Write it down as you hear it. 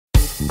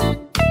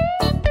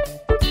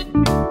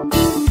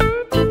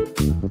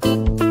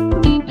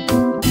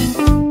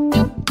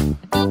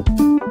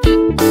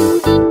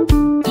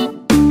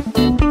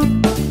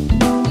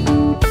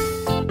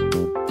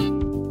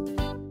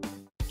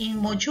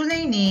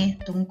Kini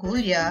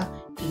tungkulya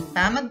king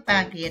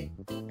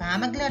Pamagpakit,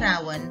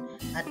 Pamaglarawan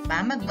at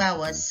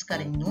Pamagbawas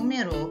karing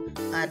numero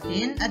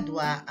atin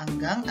adwa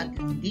hanggang 3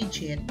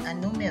 digit ang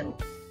numero.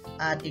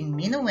 Ating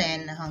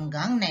minuwen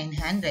hanggang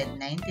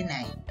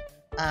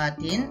 999.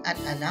 Atin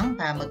at Alang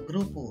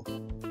Pamaggrupu.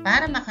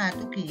 Para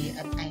makatuki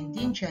at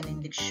aintindihan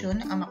ng leksyon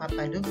ang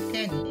makapalub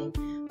keni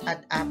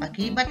at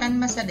apakibatan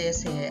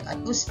masadese at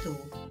gusto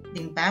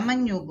ding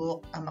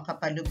pamanyubok ang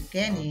makapalub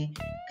keni,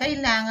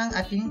 kailangang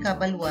ating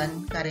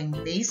kabalwan karing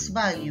base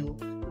value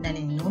na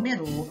ning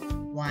numero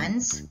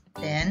ones,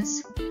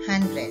 tens,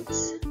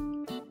 hundreds.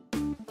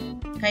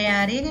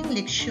 Kaya rin ang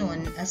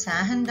leksyon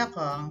asahan da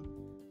kong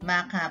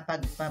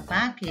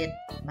makapagpapakit,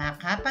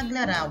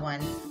 makapaglarawan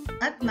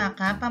at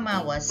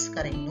makapamawas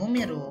karing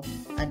numero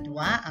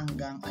adwa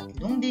hanggang 3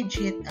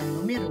 digit ang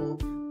numero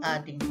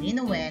ating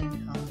minuwen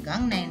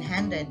hanggang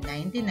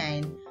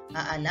 999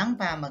 Alang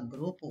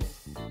Pamaggrupu.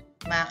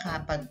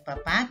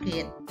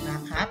 Makapagpapakit,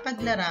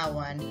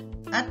 makapaglarawan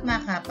at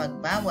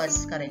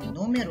makapagbawas karing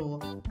numero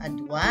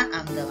adwa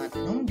hanggang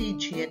 3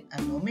 digit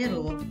ang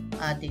numero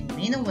ating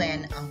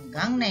minuwen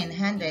hanggang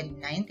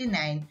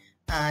 999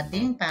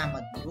 ating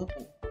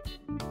Pamaggrupu.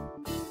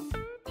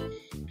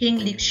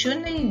 King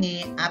leksyon na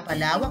ini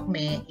apalawak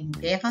me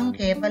intekang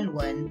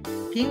kebalwan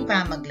king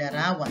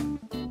Pamaglarawan,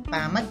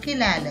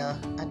 Pamagkilala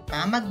at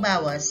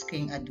Pamagbawas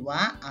king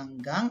adwa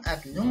hanggang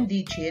 3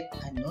 digit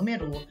ang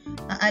numero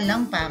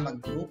Alang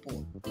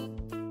Pamaggrupu.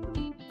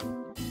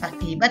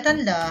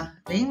 Pakibatan la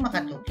ring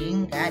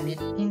makatuking gamit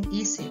king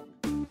isip.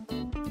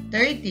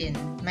 13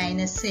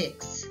 minus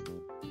 6.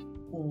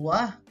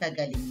 Uwa,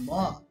 kagaling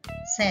mo.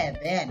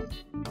 7.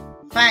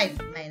 5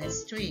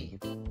 minus 3.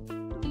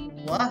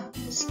 Uwa,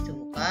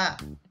 gusto ka.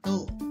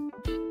 2.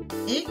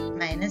 8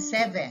 minus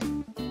 7.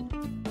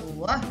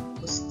 Uwa,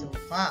 gusto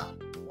ka.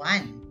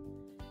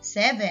 1.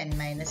 7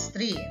 minus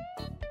 3.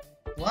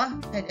 Wah,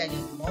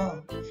 kagaling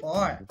mo.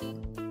 4.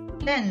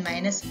 10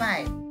 minus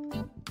 5.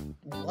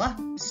 Wah,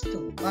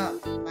 gusto ka.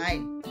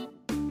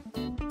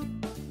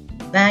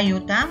 5.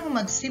 Bayo tamo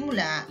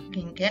magsimula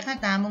king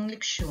kekatamong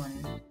leksyon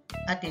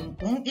atin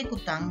kung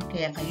ikutang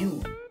kaya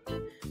kayo.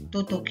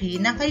 Tutuki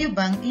na kayo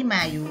bang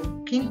imayo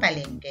king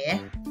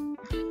palengke?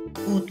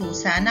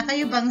 Utusan na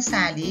kayo bang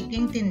sali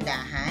king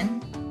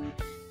tindahan?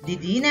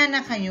 Didina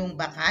na kayong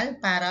bakal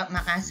para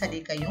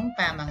makasali kayong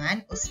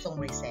pamangan ustong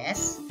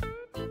recess?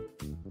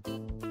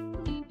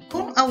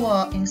 Kung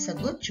awa ing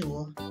sagot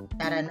yu,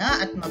 tara na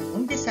at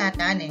mag-umpisa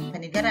taning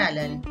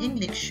panigaralan ing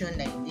leksyon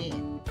na ini.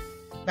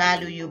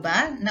 Balo yu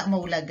ba na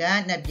maulaga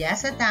na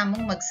biyasa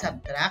tamong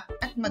mag-subtract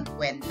at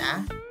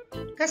magkwenta?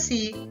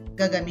 Kasi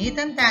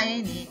gagamitan tayo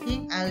ni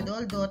King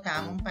Aldoldo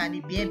tamong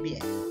panibiyebye.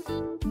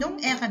 Nung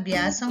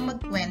ekabiyasang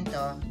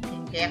magkwento,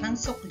 king kekang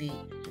sukli,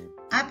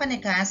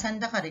 apanikasan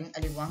da ka ring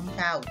aliwang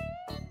tao.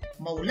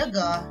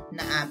 Maulaga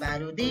na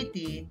abalo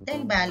dati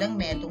tayong balang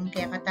metong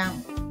kekatamo.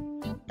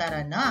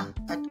 Tara na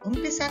at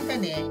umpisan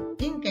tani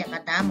ing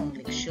kekatamong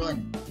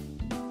leksyon.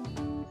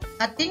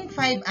 Ating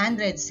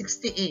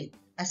 568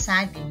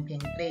 asaging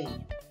king tray.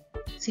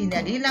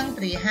 Sinalilang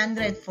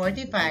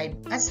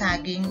 345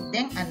 asaging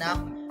deng anak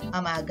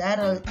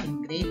amagaral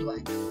king grade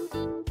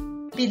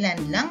 1. Pilan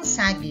lang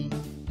saging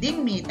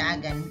ding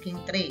mitagan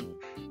king tray.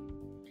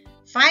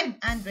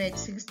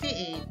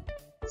 568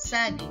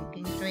 saging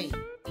king tray.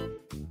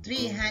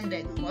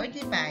 345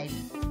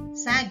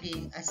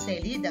 saging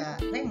aselida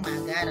reng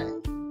magaral.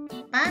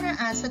 Para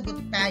asagot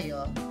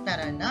tayo,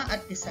 tara na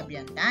at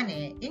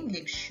isabyantane ing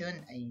leksyon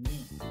ay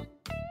ni.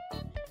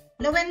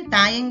 Lawen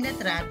tayong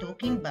letrato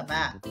king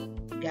baba.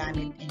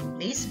 Gamit ing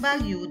place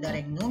value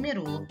dareng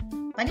numero,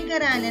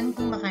 panigaralan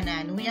kung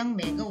makananuyang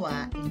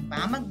megawa ing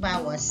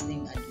pamagbawas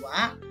ning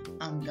adwa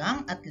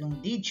hanggang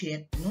 3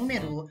 digit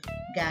numero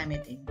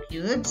gamit ing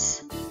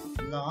cubes,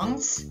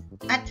 longs,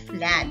 at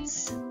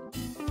flats.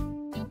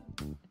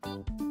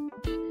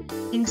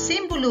 Ing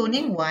simbolo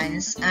ning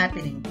ones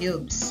apin ing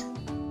cubes.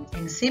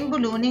 Ing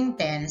simbolo ning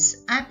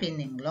tens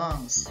apin ning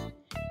longs.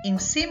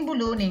 Ing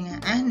simbolo ning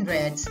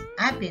hundreds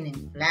apin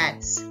ning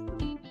flats.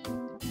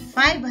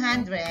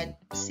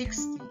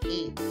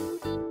 568.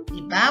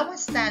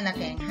 Ibawas tala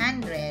keng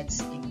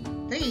hundreds ing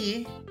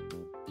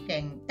 3,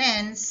 keng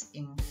tens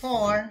ing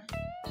 4,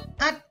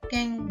 at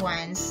keng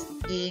ones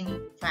ing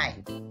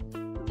 5.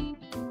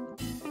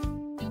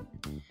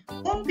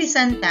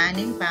 Umpisan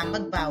taning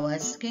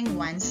pamagbawas king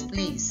ones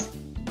place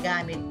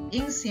gamit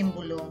ing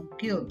simbolong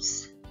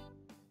cubes.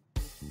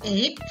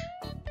 8.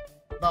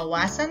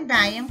 Bawasan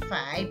tayong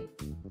 5,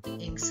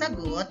 ing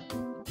sagot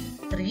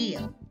 3.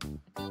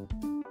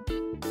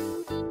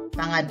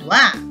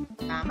 Pangadwa,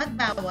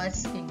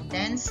 pamagbawas king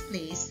tens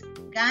place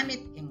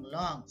gamit ing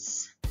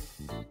longs.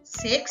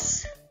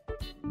 6.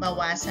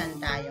 Bawasan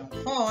tayong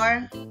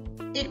 4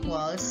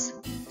 equals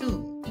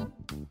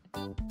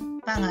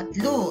 2.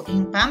 Pangatlo,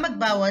 ing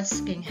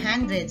pamagbawas king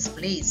hundreds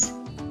place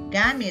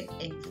gamit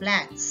ing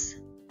flats.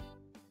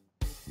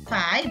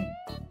 5.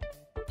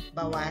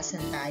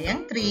 Bawasan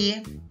tayong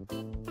 3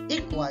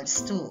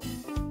 equals 2.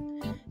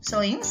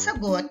 So, yung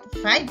sagot,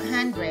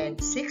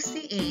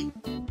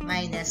 568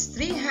 minus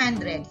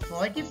 345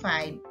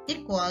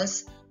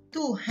 equals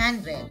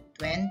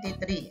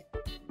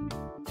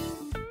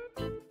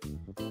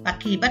 223.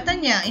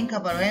 Pakibatan niya ang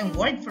kabarang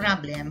word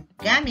problem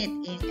gamit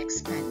ang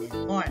expanded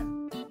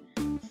form.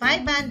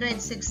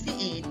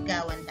 568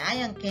 gawan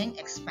tayong king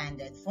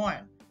expanded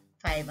form.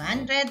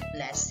 500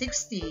 plus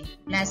 60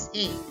 plus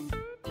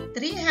 8.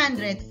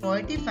 345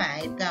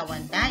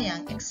 gawan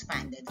tayong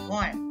expanded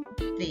form.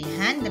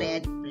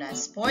 300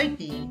 plus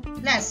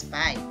 40 plus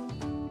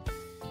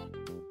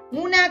 5.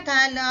 Una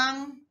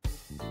talang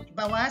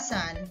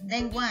bawasan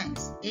ng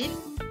ones.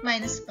 8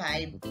 minus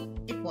 5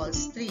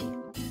 equals 3.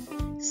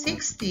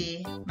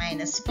 60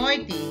 minus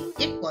 40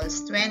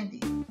 equals 20.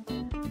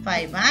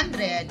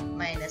 500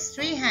 minus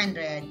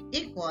 300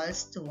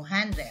 equals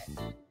 200.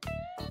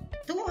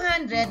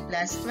 200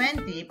 plus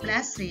 20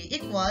 plus 3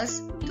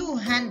 equals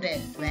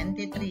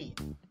 223.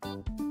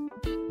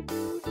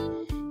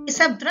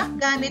 I-subtract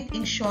gamit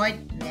ang short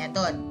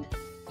method.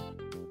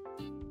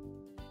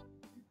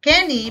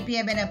 Kenny,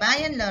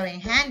 piyabanabayan lowering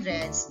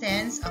hundreds,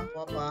 tens ang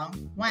popong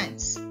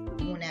ones.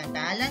 Muna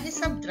talang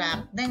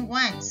i-subtract ng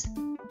ones.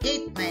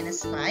 8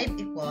 minus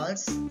 5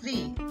 equals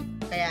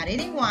 3. Kaya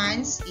rin ang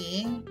ones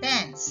in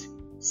tens.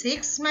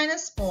 6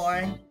 minus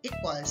 4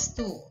 equals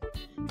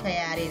 2.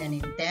 Kaya rin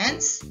ang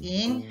tens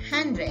in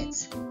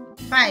hundreds.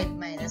 5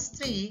 minus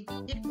 3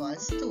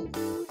 equals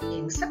 2.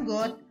 Ang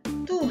sagot,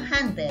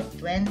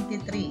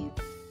 223.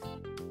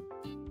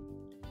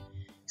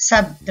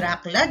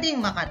 Subtract la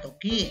ding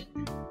makatuki.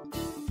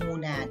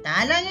 Muna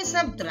talang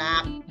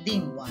i-subtract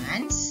ding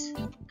ones,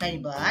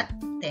 kaybat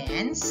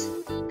tens,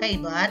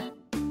 kaybat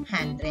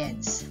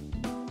hundreds.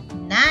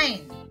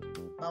 9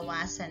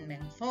 bawasan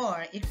ng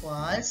 4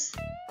 equals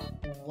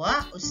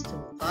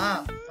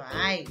ustuka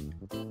 5.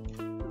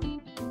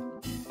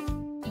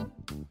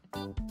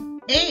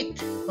 8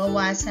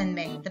 bawasan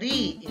ng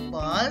 3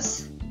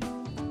 equals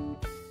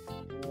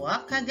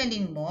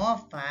kagaling mo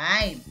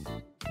 5.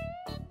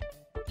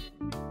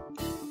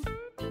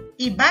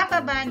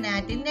 Ibababa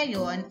natin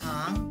ngayon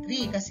ang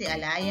 3 kasi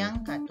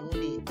alayang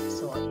katulid.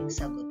 So, ang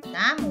sagot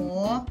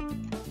mo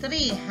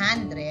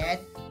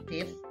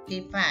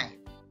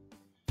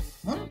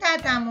 355.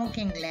 Muntata mo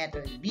king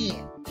letter B.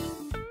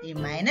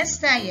 I-minus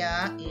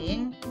tayo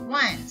in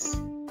ones.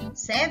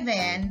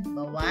 7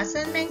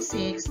 bawasan ng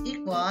 6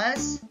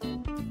 equals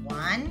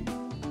 1.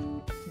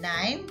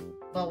 9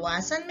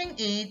 bawasan ng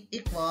 8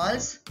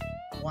 equals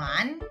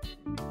 1.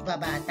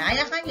 Baba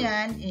tayo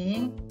kanyan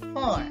in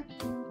 4.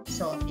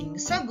 So, ang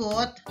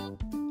sagot,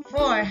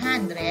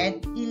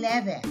 411.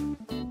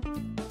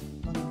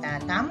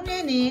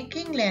 Magtatamong ni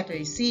king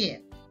letter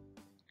C.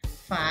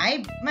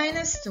 5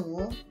 minus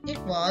 2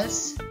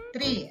 equals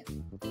 3.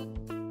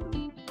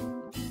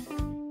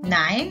 9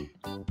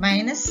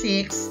 minus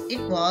 6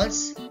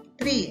 equals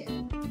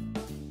 3.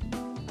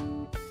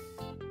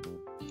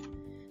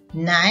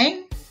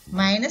 9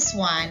 minus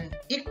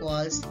 1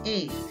 equals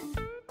 8.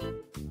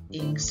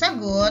 Ang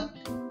sagot,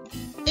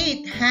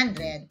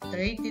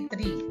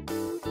 833.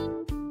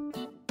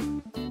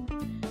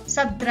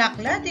 Subtract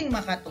lating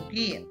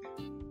makatuki.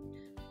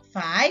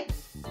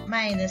 5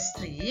 minus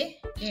 3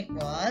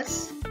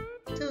 equals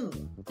 2.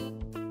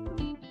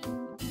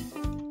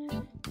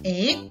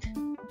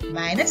 8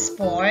 minus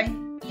 4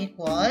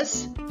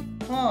 equals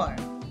 4.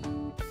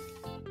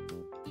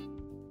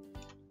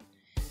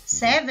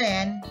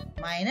 7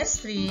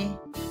 minus 3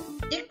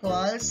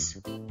 equals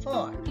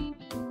 4.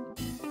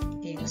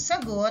 Ang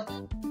sagot,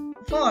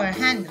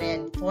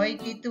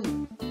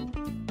 442.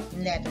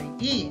 Letter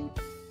E.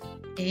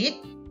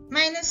 8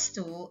 minus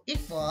 2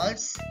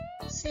 equals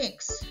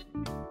 6.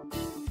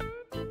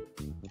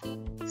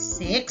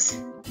 6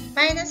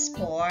 minus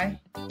 4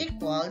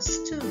 equals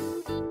 2.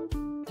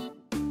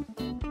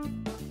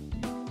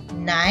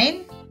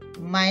 9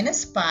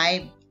 minus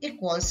 5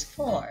 equals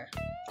 4.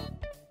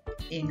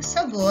 Ang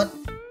sagot,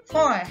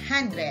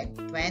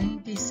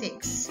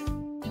 426.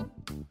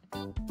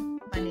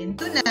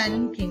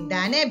 Panintunan king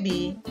dane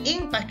B,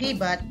 ing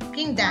pakibat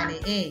king dane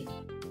A.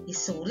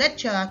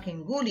 Isulat siya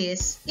king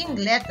gulis ing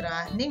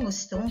letra ning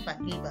gustong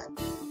pakibat.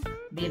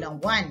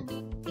 Bilang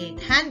 1,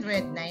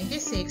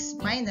 896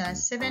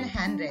 minus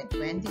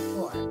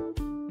 724.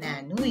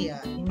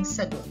 Nanuya ing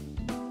sagot.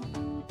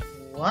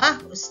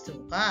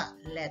 Ustuka,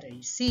 letter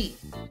C.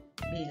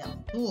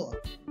 Bilang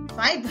 2,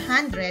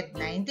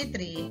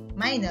 593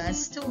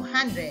 minus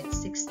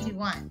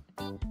 261.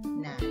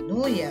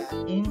 Nanuya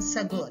ing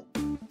sagot.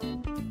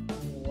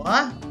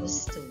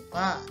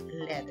 Ustuka,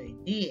 letter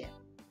D.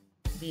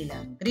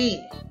 Bilang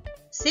 3,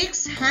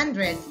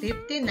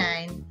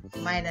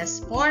 659 minus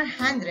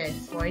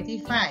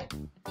 445.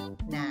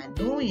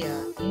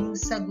 Nanuya ing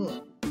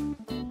sagot.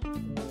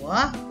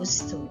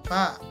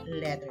 Ustuka,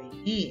 letter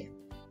E.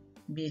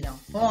 Bilang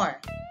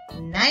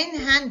 4,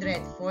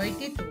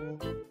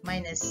 942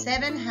 minus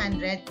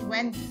 720.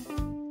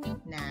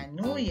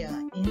 Nanuya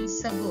ing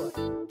sagot.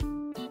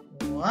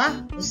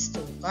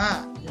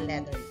 Ustuka,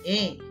 letter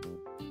A.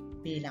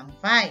 Bilang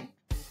 5,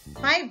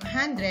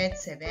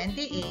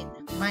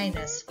 578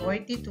 minus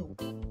 42.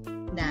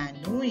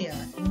 Nanuya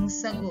ang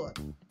sagot.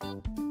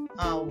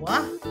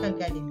 Awa,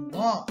 kagaling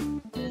mo.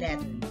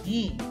 Letter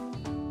D.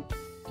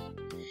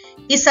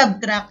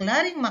 Isubtract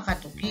laring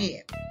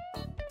makatukip.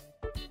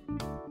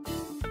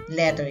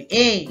 Letter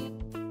A.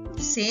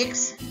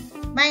 6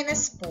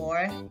 minus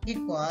 4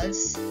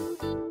 equals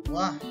 2.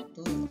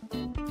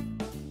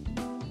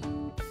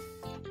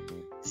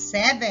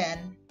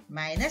 7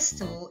 minus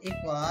 2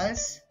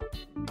 equals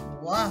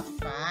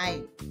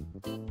 5.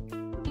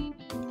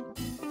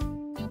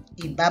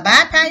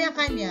 Ibaba tayo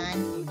kanyan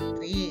in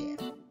 3.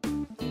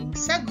 Ang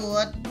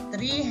sagot,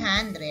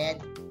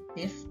 352.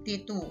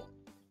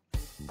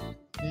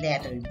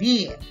 Letter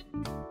B.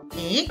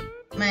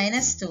 8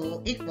 minus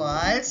 2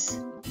 equals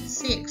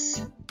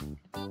 6.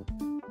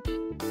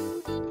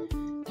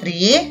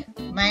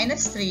 3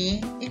 minus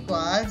 3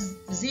 equals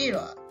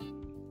 0.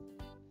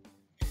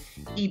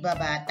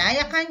 Ibaba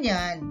tayo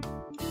kanyan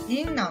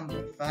in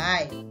number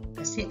 5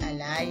 kasi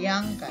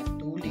alayang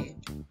katulid.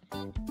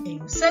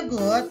 Ang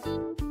sagot,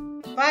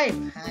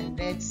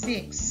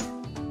 506.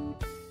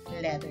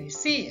 Letter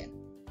C.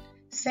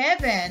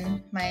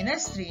 7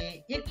 minus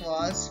 3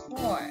 equals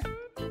 4.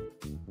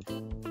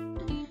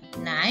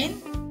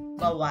 9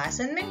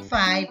 bawasan ng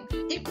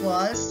 5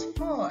 equals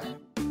 4.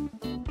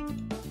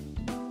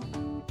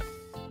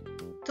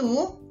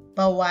 2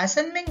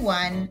 bawasan ng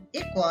 1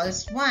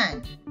 equals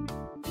 1.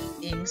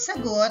 Ang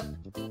sagot,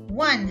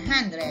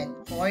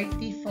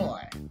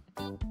 144.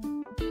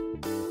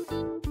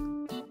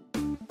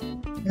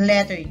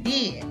 Letter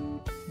D.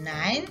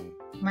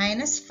 9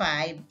 minus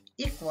 5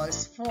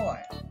 equals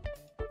 4.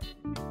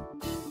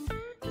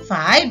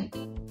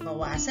 5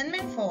 bawasan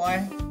ng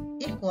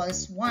 4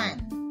 equals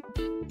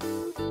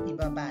 1.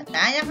 Ibaba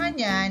tayo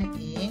kanyan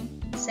in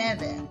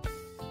 7.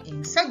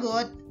 Ang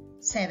sagot,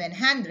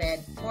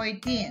 714.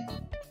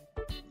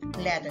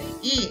 Letter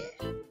E.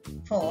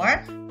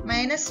 4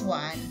 minus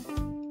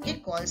 1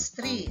 equals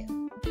 3.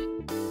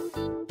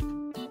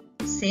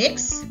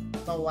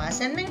 6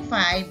 bawasan ng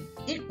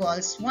 5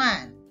 equals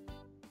 1.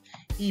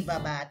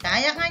 Ibaba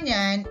tayo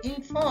kanyan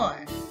in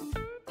 4.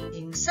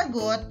 Ang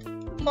sagot,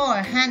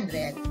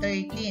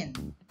 413.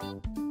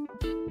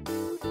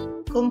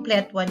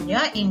 Kumpletwan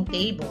niya in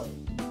table.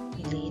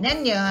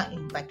 Pilinan niya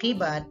in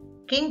pakibat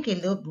king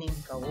kilob ning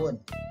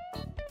kawod.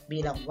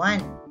 Bilang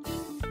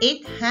 1,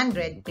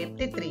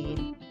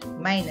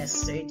 853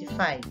 minus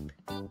 35.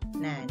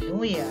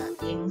 Nanuya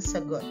ing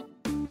sagot.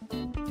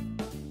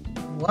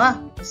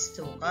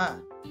 Gusto ka.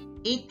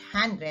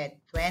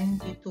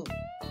 822.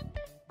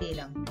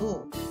 Bilang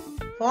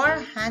 2,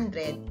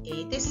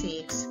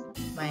 486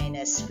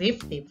 minus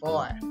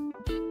 54.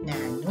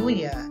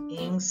 Nanuya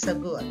ing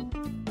sagot.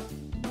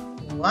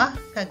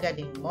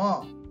 Kagaling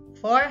mo.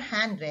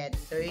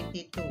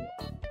 432.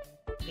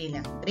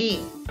 Bilang 3,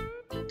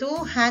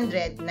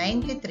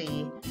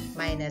 293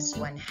 minus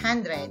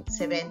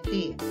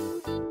 170.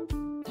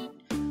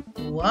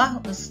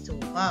 Gusto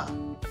ka.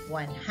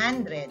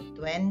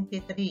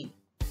 123.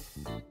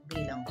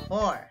 Bilang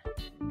 4,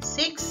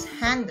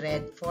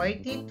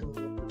 642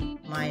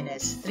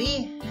 minus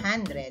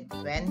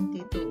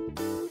 322.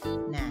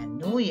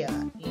 Nanuya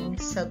ang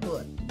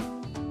sagot.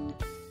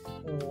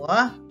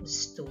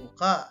 Gusto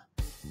ka.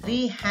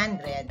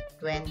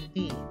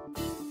 320.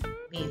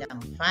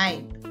 Bilang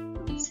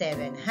 5,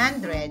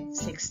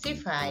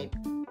 765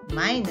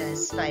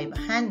 minus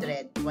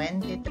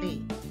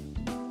 523.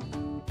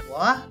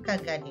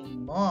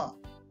 Kagaling mo.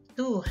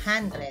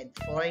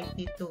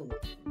 242.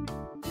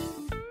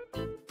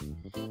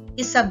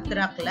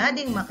 Isubtract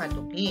lading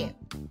makatukip.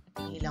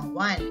 Bilang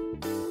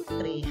 1,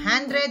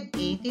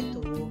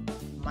 382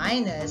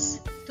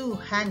 minus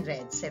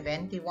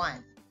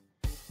 271.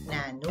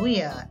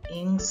 Nanuya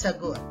ing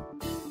sagot.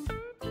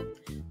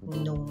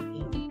 Nung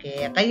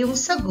ingke kayong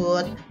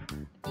sagot,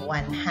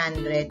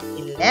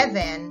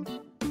 111,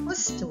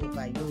 gusto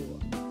kayo.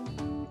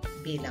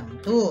 Bilang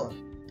 2,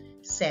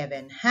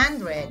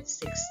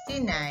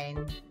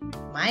 769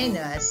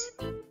 minus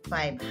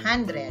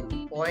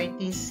 547.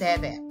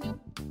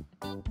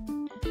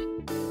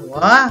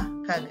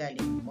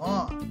 Kagaling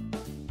mo.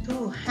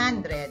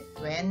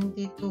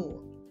 222.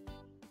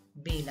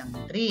 Bilang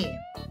 3,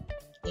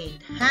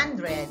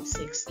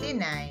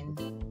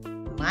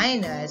 869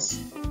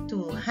 minus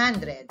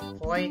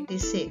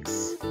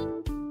 246.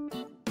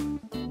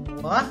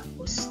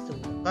 Gusto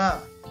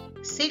ka.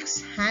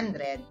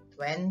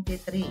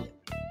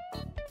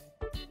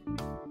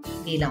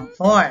 623. Bilang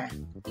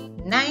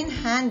 4,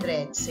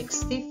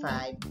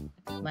 965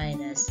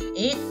 minus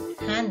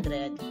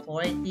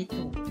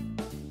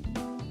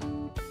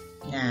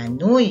 842.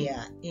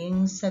 Nanuya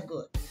ing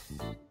sagot.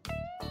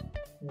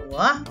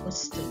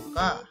 Gusto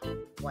ka.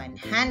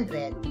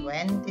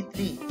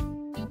 123.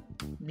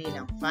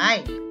 Bilang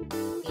 5,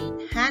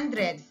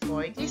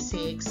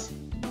 846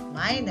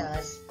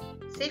 minus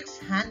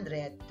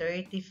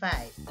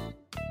 635.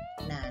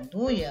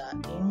 Nanuya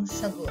ing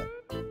sagot.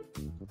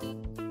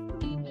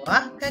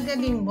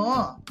 Kagaling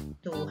mo.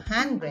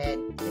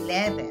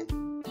 211.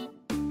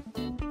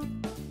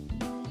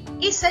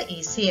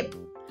 Isa-isip,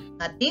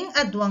 ating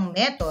adwang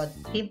method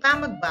ti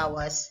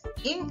pamagbawas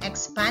ing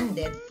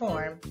expanded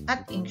form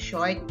at ing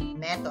short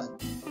method.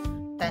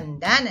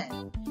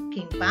 Tandanan,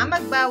 king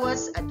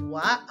pamagbawas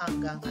adwa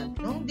hanggang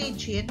 3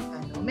 digit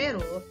a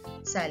numero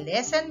sa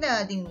lesan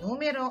na ding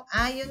numero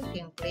ayon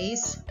king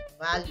place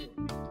value.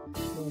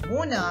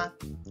 Mumuna,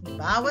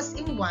 ibawas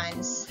ing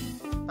ones,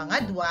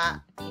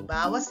 pangadwa,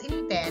 ibawas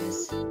ing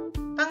tens,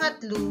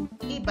 pangatlo,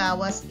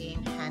 ibawas ing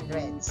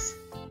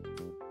hundreds.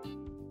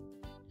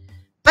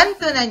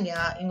 Pantunan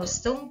niya ing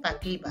gustong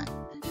pakibat.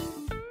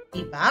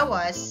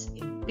 Ibawas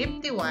ing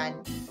 51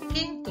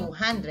 king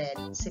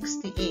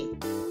 268.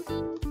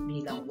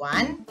 Bilang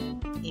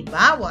 1,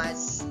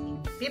 ibawas ing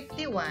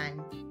 51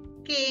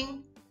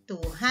 king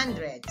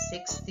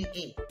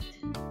 268.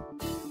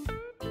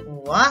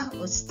 Wah,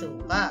 gusto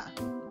ka.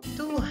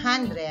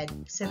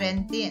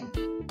 217.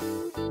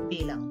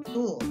 Bilang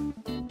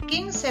 2,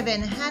 king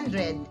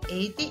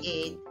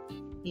 788,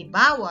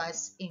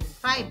 ibawas ing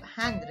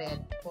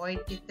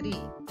 543.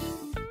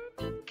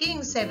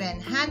 King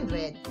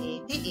 788,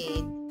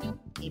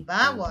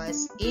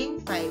 ibawas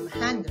ing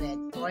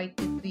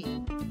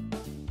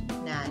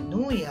 543.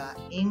 Nanuya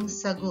ing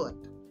sagot.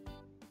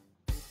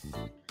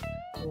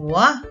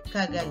 Wah,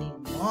 kagaling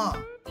mo.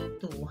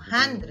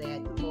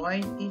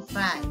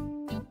 245.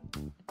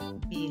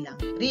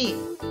 Bilang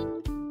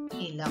 3.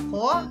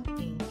 Ilako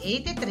ing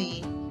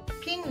 83,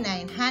 king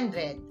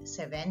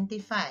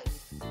 975.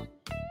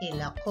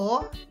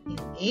 Ilako ing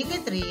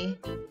 83,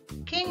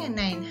 king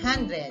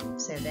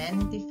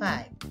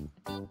 975.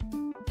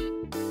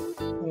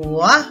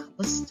 Wah,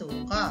 gusto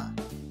ka.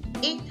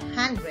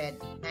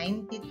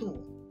 892.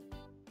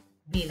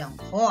 Bilang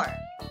 4.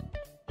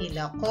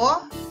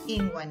 Ilako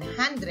ing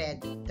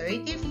 134,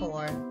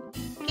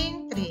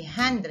 king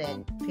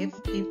 354.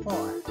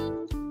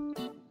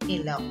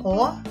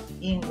 Ilako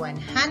ing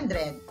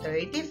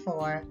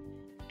 134,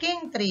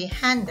 king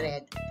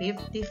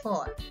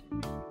 354.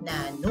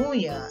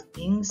 Nanuya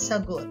ing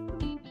sagot.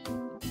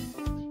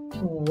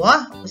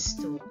 Wah,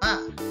 gusto ka.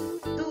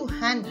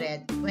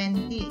 220.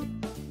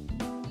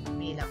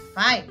 Bilang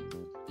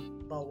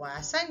 5.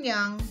 Bawasan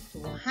niyang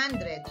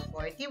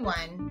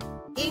 241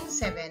 ing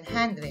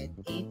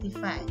 785.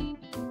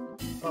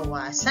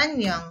 Bawasan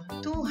niyang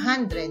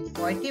 241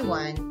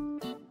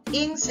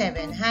 ing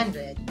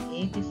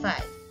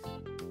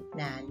 785.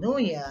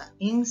 Nanuya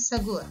ing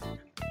sagot.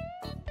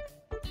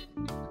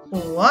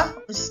 Uwa,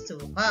 gusto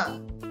ka.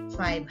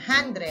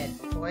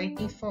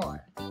 544.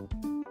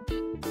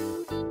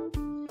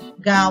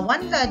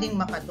 Gawan lading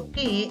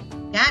makatuki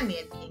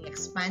gamit ing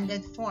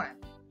expanded form.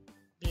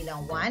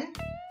 Bilang 1,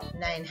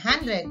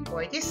 946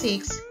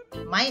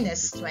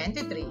 minus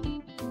 23.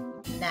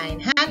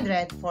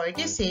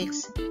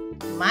 946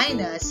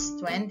 minus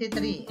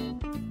 23.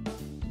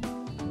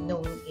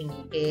 Nung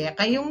inke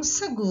kayong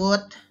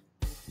sagot,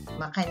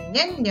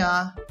 makanyan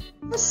niya,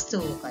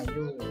 gusto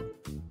kayo.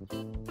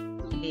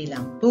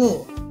 Bilang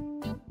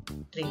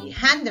 2,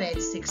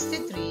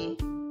 363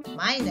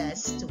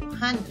 minus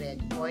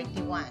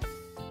 241.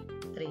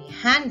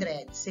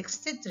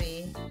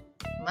 363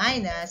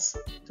 minus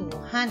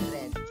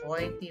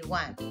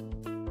 241.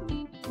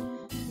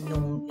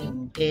 Nung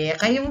inke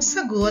kayong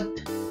sagot,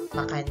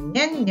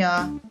 makanyan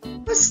niya,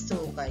 gusto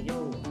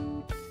kayo.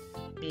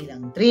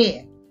 Bilang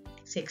 3,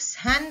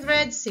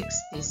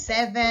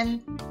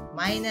 667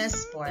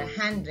 minus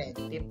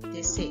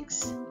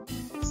 456.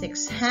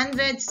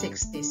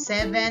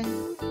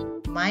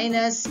 667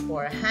 minus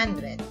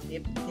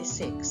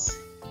 456.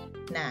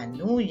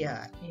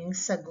 Nanuya yung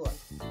sagot.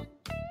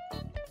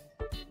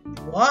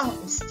 Wow,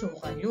 gusto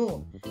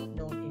kayo.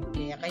 Nung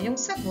hindi kayong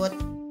sagot,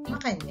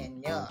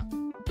 makanyan nyo.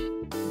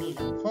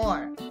 Bilang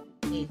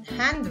 4,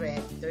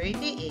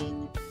 838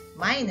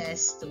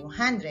 minus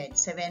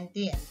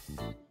 217.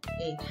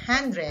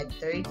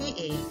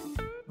 838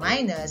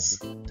 minus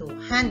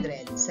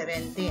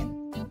 217.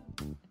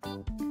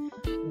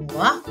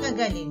 Wow,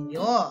 kagaling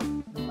nyo.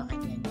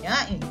 Makanyan nyo,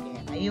 hindi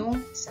kayong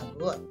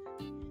sagot.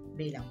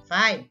 Bilang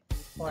 5,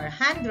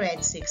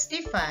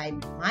 465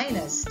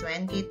 minus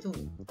 22.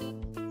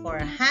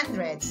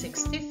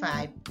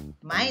 465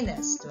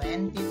 minus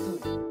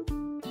 22.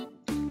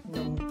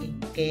 Nung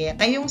kaya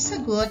kayong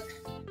sagot,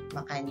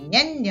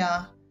 makanyan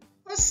nyo,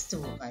 gusto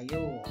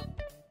kayo.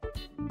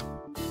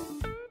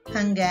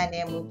 Hanggang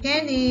mo,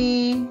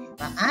 Kenny.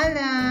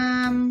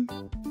 Paalam!